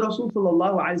 Yes, the Rasul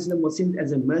sallallahu alayhi wasallam was sent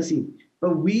as a mercy,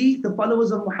 but we, the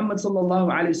followers of Muhammad sallallahu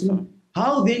alayhi wasallam,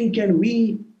 how then can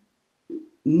we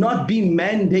not be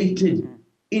mandated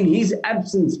in his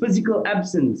absence, physical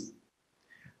absence,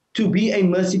 to be a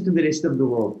mercy to the rest of the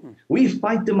world? We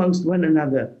fight amongst one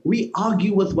another. We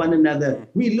argue with one another.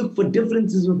 We look for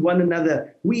differences with one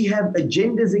another. We have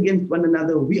agendas against one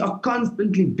another. We are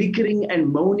constantly bickering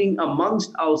and moaning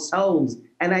amongst ourselves.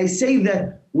 And I say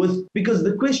that because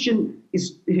the question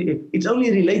is, it's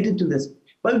only related to this.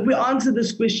 But if we answer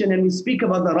this question and we speak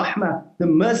about the rahmah, the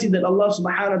mercy that Allah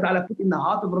subhanahu wa ta'ala put in the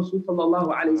heart of Rasul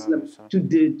sallallahu alayhi wasallam to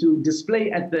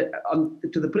display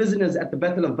to the prisoners at the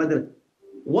Battle of Badr,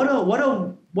 what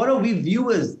are we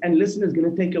viewers and listeners going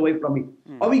to take away from it?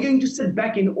 Are we going to sit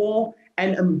back in awe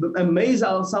and amaze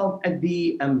ourselves at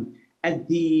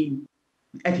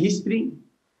history,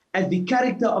 at the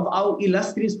character of our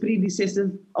illustrious predecessors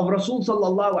of Rasul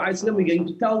sallallahu alaihi wasallam? We're going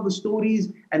to tell the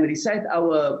stories and recite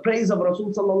our praise of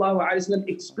Rasul sallallahu alaihi wasallam,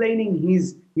 explaining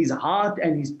his heart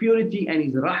and his purity and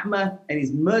his rahmah and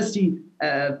his mercy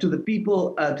to the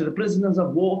people, to the prisoners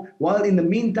of war, while in the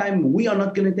meantime we are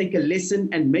not going to take a lesson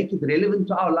and make it relevant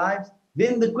to our lives,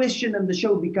 then the question and the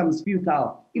show becomes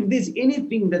futile. If there's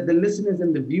anything that the listeners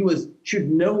and the viewers should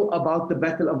know about the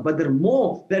Battle of Badr,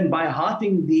 more than by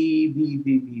hearting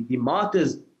the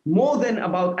martyrs, more than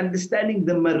about understanding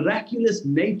the miraculous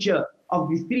nature of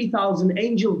the 3,000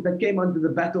 angels that came onto the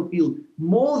battlefield,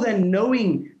 more than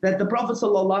knowing that the Prophet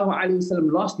ﷺ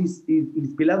lost his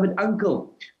beloved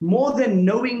uncle, more than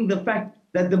knowing the fact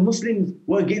that the Muslims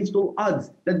were against all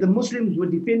odds, that the Muslims were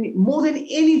defending, more than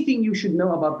anything you should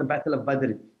know about the Battle of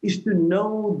Badr is to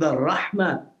know the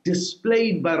rahmah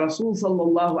displayed by Rasul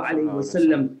sallallahu alayhi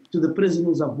wasallam to the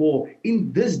prisoners of war.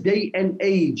 In this day and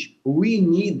age, we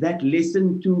need that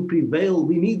lesson to prevail.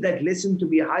 We need that lesson to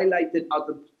be highlighted out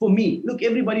of, for me, look,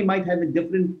 everybody might have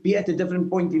be at a different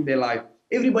point in their life.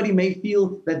 Everybody may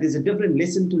feel that there's a different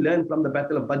lesson to learn from the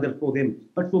Battle of Badr for them.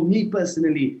 But for me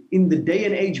personally, in the day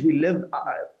and age we live,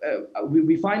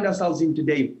 we find ourselves in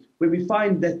today, where we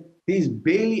find that there's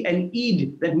barely an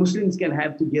Eid that Muslims can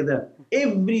have together.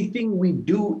 Everything we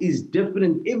do is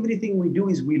different. Everything we do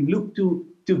is we look to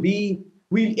be,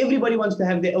 everybody wants to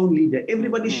have their own leader.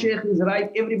 Everybody's sheikh is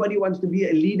right. Everybody wants to be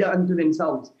a leader unto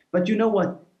themselves. But you know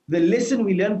what? The lesson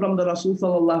we learn from the Rasul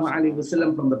sallallahu alaihi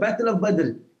wasallam from the Battle of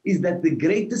Badr is that the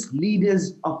greatest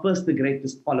leaders are first the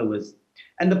greatest followers.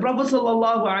 And the Prophet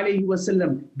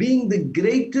ﷺ, being the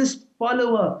greatest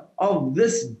follower of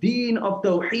this deen of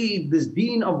Tawheed, this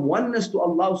deen of oneness to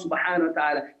Allah subhanahu wa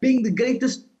ta'ala, being the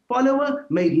greatest follower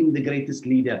made him the greatest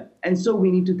leader. And so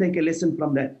we need to take a lesson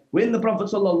from that. When the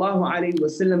Prophet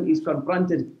ﷺ is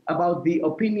confronted about the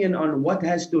opinion on what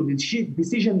has to, the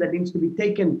decision that needs to be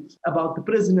taken about the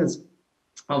prisoners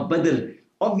of Badr,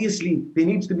 obviously, there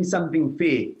needs to be something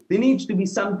fair. There needs to be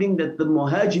something that the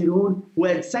Muhajirun, who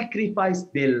had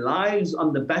sacrificed their lives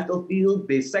on the battlefield,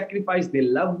 they sacrificed their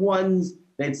loved ones,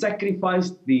 they had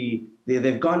sacrificed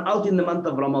they've gone out in the month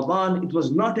of Ramadan. It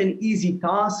was not an easy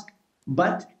task,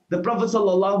 but the Prophet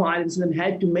ﷺ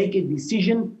had to make a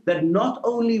decision that not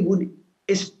only would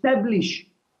establish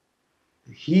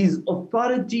his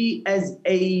authority as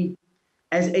a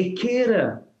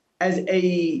carer, as a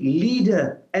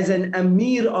leader, as an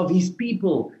Amir of his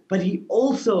people, but he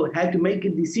also had to make a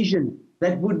decision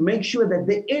that would make sure that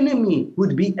the enemy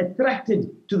would be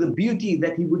attracted to the beauty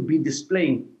that he would be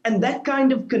displaying. And that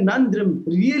kind of conundrum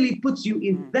really puts you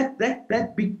in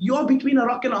you're between a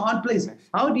rock and a hard place.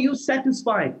 How do you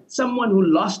satisfy someone who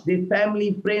lost their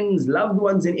family, friends, loved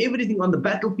ones, and everything on the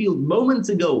battlefield moments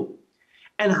ago?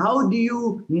 And how do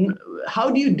you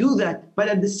do that, but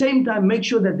at the same time make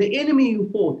sure that the enemy you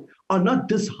fought are not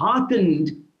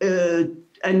disheartened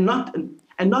and not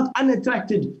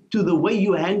unattracted to the way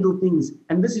you handle things?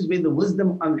 And this is where the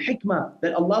wisdom and hikmah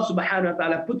that Allah subhanahu wa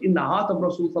ta'ala put in the heart of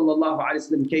Rasul sallallahu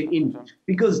alayhi wa sallam came in.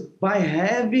 Because by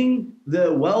having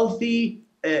the wealthy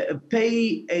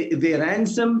pay their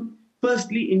ransom,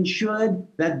 firstly ensured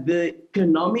that the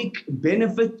economic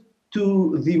benefit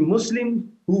to the Muslims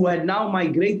who had now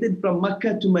migrated from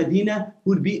Mecca to Medina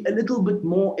would be a little bit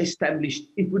more established.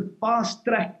 It would fast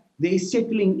track their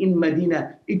settling in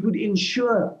Medina. It would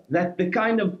ensure that the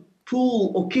kind of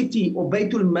pool or kitty or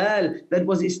Baytul Mal that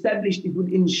was established, it would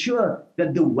ensure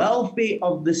that the welfare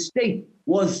of the state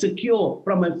was secure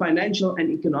from a financial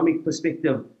and economic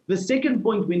perspective. The second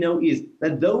point we know is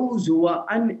that those who are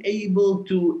unable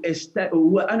to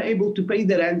pay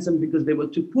the ransom because they were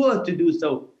too poor to do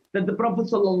so, that the Prophet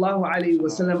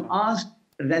ﷺ asked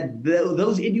that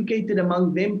those educated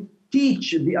among them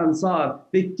teach the Ansar.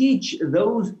 They teach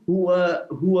those who are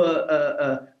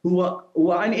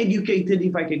uneducated,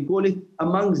 if I can call it,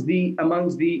 amongst the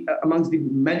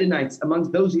Madanites,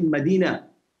 amongst those in Medina.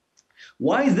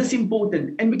 Why is this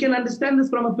important? And we can understand this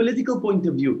from a political point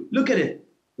of view. Look at it.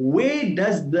 Where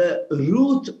does the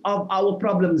root of our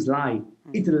problems lie?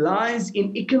 It lies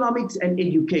in economics and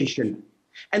education.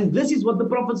 And this is what the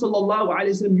Prophet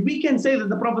ﷺ, we can say that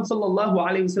the Prophet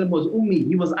ﷺ was ummi,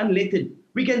 he was unlettered.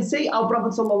 We can say our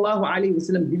Prophet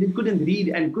ﷺ couldn't read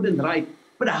and couldn't write.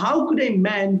 But how could a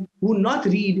man who not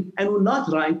read and who not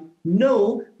write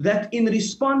know that in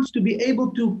response to be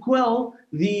able to quell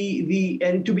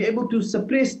and to be able to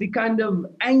suppress the kind of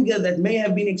anger that may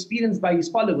have been experienced by his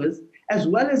followers, as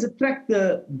well as attract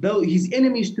his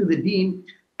enemies to the deen,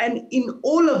 and in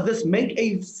all of this make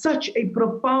such a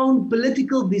profound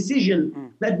political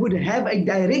decision that would have a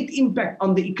direct impact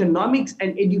on the economics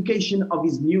and education of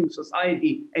his new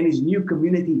society and his new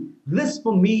community. This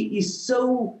for me is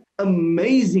so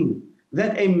amazing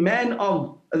that a man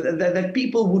of, that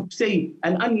people would say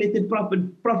an unlettered prophet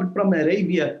from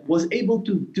Arabia was able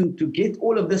to get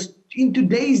all of this in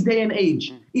today's day and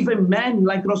age, if a man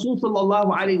like Rasul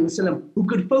sallallahu alaihi wasallam, who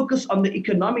could focus on the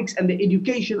economics and the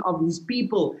education of his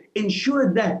people,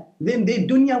 ensured that, then their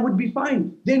dunya would be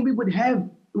fine. Then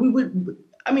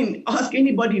I mean, ask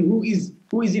anybody who is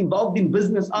involved in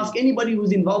business, ask anybody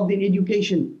who's involved in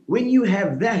education. When you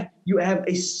have that, you have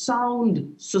a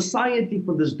sound society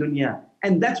for this dunya.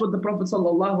 And that's what the Prophet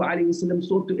ﷺ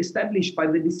sought to establish by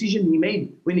the decision he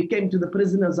made when it came to the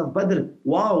prisoners of Badr.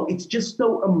 Wow, it's just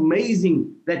so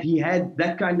amazing that he had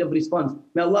that kind of response.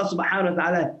 May Allah subhanahu wa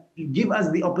ta'ala give us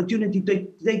the opportunity to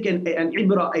take an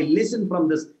ibrah, a lesson from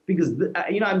this, because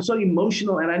I'm so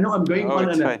emotional and I know I'm going on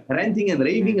and ranting and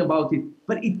raving about it,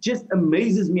 but it just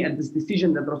amazes me at this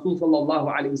decision that Rasul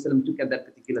ﷺ took at that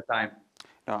particular time.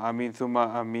 No, Ameen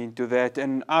Thumma Ameen to that.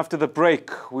 And after the break,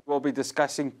 we will be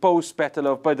discussing post-Battle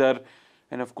of Badr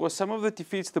and of course some of the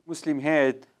defeats the Muslim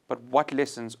had, but what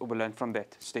lessons we will learn from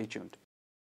that. Stay tuned.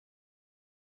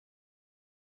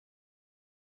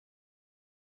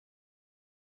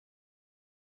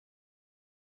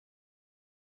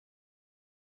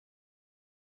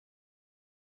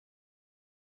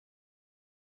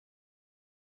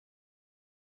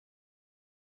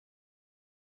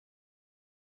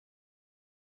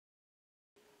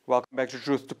 Welcome back to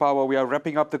Truth to Power. We are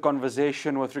wrapping up the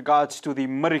conversation with regards to the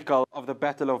miracle of the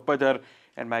Battle of Badr,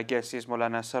 and my guest is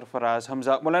Maulana Sarfaraz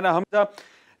Hamza. Maulana Hamza,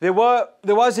 there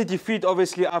was a defeat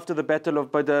obviously after the Battle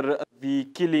of Badr, the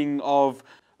killing of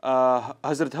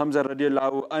Hazrat Hamza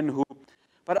radiallahu anhu.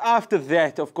 But after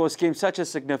that, of course, came such a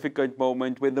significant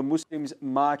moment when the Muslims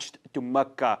marched to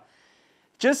Mecca.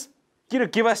 Just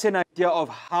give us an idea of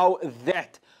how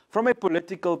that, from a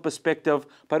political perspective,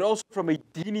 but also from a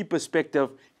Dini perspective,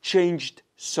 changed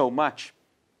so much.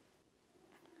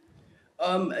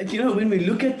 When we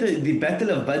look at the Battle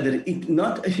of Badr, it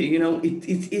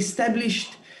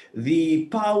established the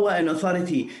power and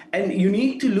authority, and you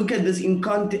need to look at this in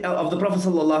context of the Prophet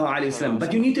sallallahu alaihi wasallam.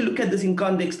 But you need to look at this in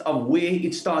context of where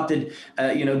it started.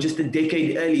 Just a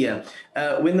decade earlier,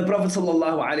 when the Prophet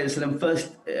sallallahu alaihi wasallam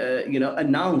first,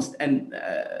 announced and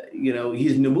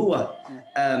his nubuwah,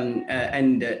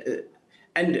 and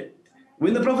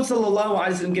when the Prophet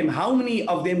ﷺ came, how many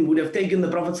of them would have taken the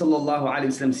Prophet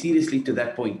ﷺ seriously to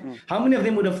that point? How many of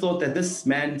them would have thought that this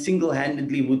man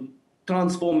single-handedly would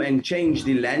transform and change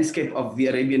the landscape of the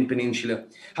Arabian Peninsula?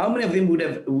 How many of them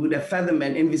would have fathomed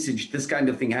and envisaged this kind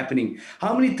of thing happening?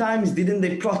 How many times didn't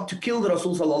they plot to kill the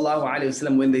Rasul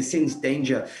ﷺ when they sensed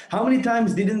danger? How many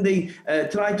times didn't they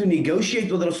try to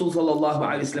negotiate with Rasul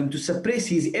ﷺ to suppress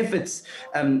his efforts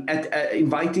at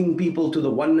inviting people to the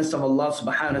oneness of Allah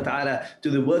subhanahu wa ta'ala, to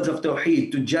the words of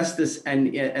Tawheed, to justice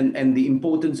and the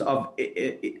importance of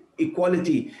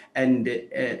equality and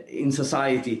in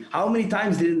society? How many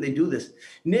times didn't they do this?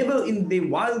 Never in their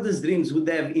wildest dreams would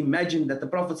they have imagined that the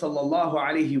Prophet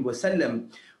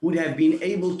ﷺ would have been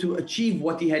able to achieve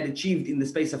what he had achieved in the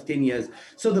space of 10 years.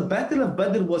 So the Battle of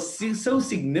Badr was so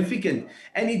significant,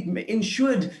 and it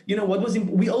ensured, what was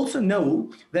we also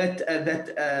know that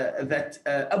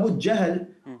Abu Jahl,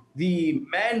 the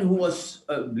man who was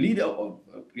a leader of,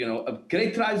 a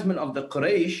great tribesman of the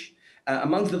Quraysh,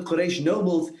 amongst the Quraysh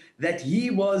nobles, that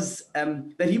he was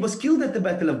killed at the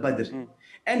Battle of Badr.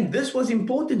 And this was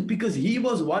important because he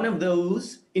was one of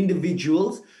those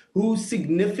individuals who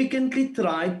significantly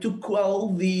tried to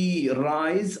quell the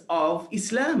rise of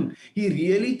Islam. He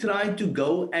really tried to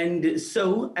go and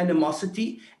sow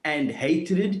animosity and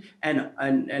hatred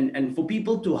and for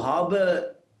people to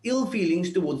harbor ill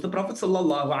feelings towards the Prophet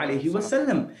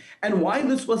ﷺ. And why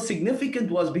this was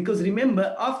significant was because,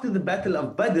 remember, after the Battle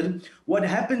of Badr, what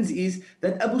happens is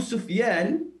that Abu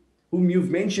Sufyan, whom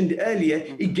you've mentioned earlier,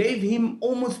 it gave him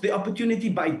almost the opportunity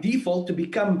by default to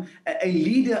become a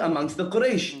leader amongst the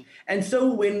Quraysh. And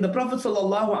so when the Prophet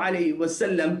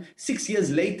ﷺ 6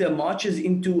 years later marches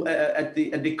into at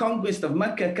the conquest of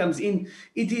Mecca, comes in,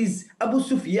 it is Abu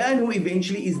Sufyan who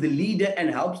eventually is the leader and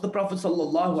helps the Prophet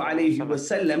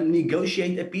ﷺ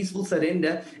negotiate a peaceful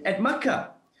surrender at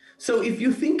Mecca. So if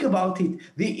you think about it,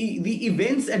 the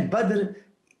events at Badr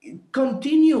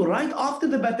continue right after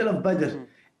the Battle of Badr.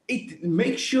 It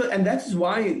makes sure, and that's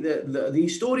why the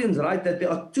historians write that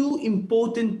there are two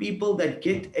important people that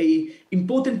get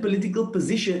important political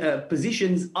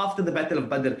positions after the Battle of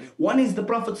Badr. One is the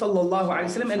Prophet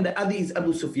ﷺ and the other is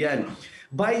Abu Sufyan.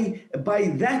 By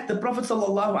that, the Prophet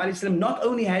ﷺ not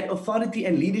only had authority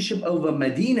and leadership over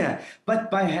Medina,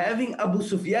 but by having Abu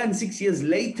Sufyan 6 years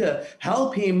later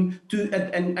help him to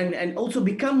and also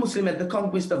become Muslim at the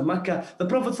conquest of Mecca, the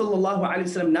Prophet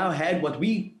ﷺ now had what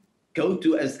we go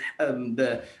to as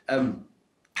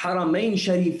Haramain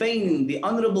Sharifain, the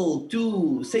honorable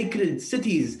two sacred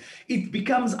cities, it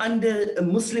becomes under a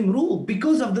Muslim rule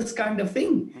because of this kind of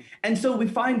thing. And so we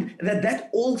find that that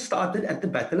all started at the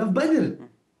Battle of Badr.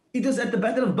 It was at the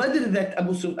Battle of Badr that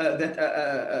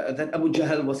that Abu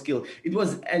Jahl was killed. It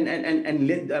was and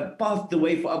paved the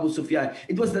way for Abu Sufyan.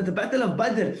 It was at the Battle of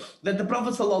Badr that the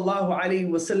Prophet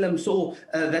ﷺ saw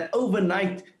that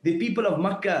overnight the people of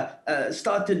Makkah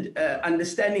started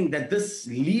understanding that this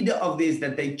leader of theirs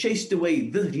that they chased away,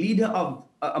 this leader of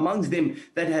amongst them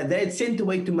that they had sent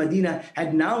away to Medina,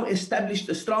 had now established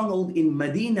a stronghold in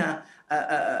Medina.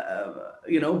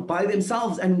 By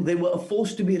themselves, and they were a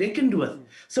force to be reckoned with.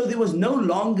 So there was no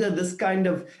longer this kind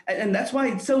of, and that's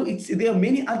why there are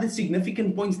many other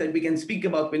significant points that we can speak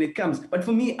about when it comes. But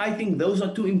for me, I think those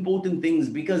are two important things,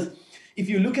 because if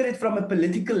you look at it from a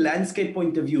political landscape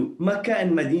point of view, Mecca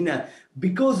and Medina,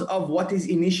 because of what is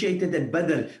initiated at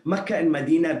Badr, Mecca and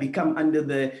Medina become under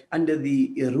the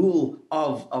rule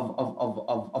of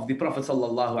the Prophet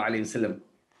sallallahu alaihi wasallam.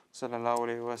 Sallallahu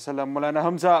Alaihi Wasallam. Maulana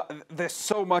Hamza, there's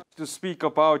so much to speak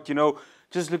about,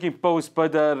 just looking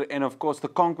post-Badr and of course the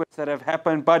conquests that have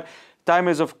happened. But time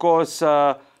has of course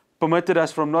permitted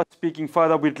us from not speaking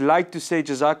further. We'd like to say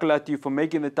Jazakallah to you for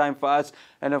making the time for us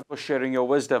and of course sharing your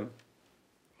wisdom.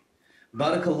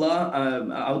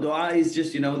 Barakallah. Our dua is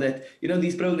just, that,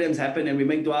 these programs happen and we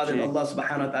make dua that Allah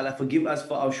subhanahu wa ta'ala forgive us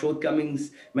for our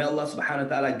shortcomings. May Allah subhanahu wa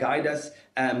ta'ala guide us,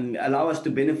 allow us to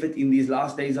benefit in these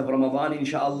last days of Ramadan,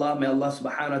 inshallah. May Allah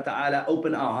subhanahu wa ta'ala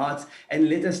open our hearts and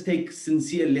let us take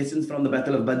sincere lessons from the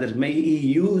Battle of Badr. May we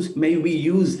use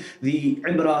the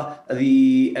ibrah,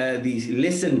 the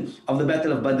lesson of the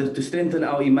Battle of Badr to strengthen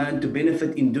our iman, to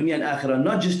benefit in dunya and akhirah,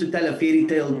 not just to tell a fairy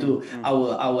tale to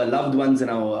our loved ones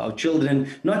and our children,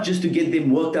 not just to get them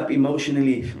worked up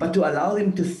emotionally, but to allow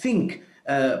them to think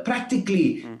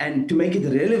practically and to make it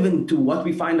relevant to what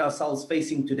we find ourselves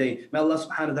facing today. May Allah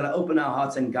subhanahu wa ta'ala open our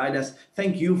hearts and guide us.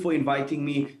 Thank you for inviting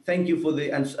me. Thank you for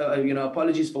the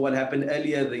apologies for what happened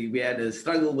earlier. We had a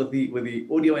struggle with the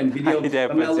audio and video.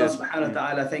 But may Allah subhanahu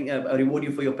wa ta'ala reward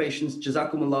you for your patience.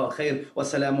 Jazakumullah khair.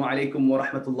 Wassalamu alaikum wa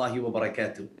rahmatullahi wa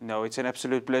barakatuh. No, it's an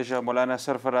absolute pleasure, Maulana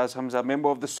Sarfaraz Hamza, member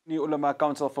of the Sunni Ulama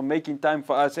Council, for making time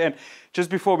for us. And just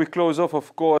before we close off,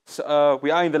 of course,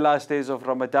 we are in the last days of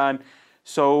Ramadan.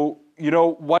 So,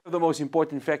 one of the most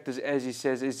important factors, as he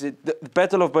says, is that the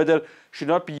Battle of Badr should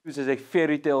not be used as a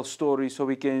fairy tale story so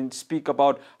we can speak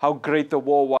about how great the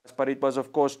war was, but it was,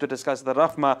 of course, to discuss the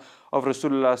rahmah of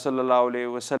Rasulullah sallallahu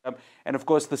alaihi wasallam, and of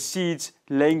course the seeds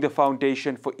laying the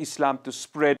foundation for Islam to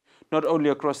spread not only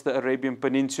across the Arabian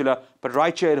Peninsula, but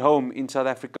right here at home in South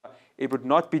Africa. It would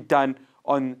not be done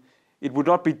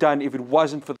if it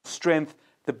wasn't for the strength,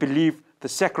 the belief, the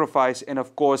sacrifice, and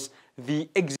of course the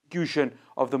execution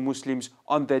of the Muslims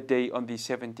on that day, on the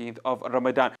 17th of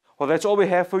Ramadan. Well, that's all we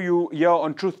have for you here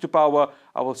on Truth to Power.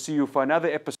 I will see you for another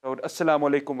episode. Assalamu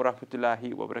alaikum wa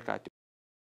rahmatullahi wa barakatuh.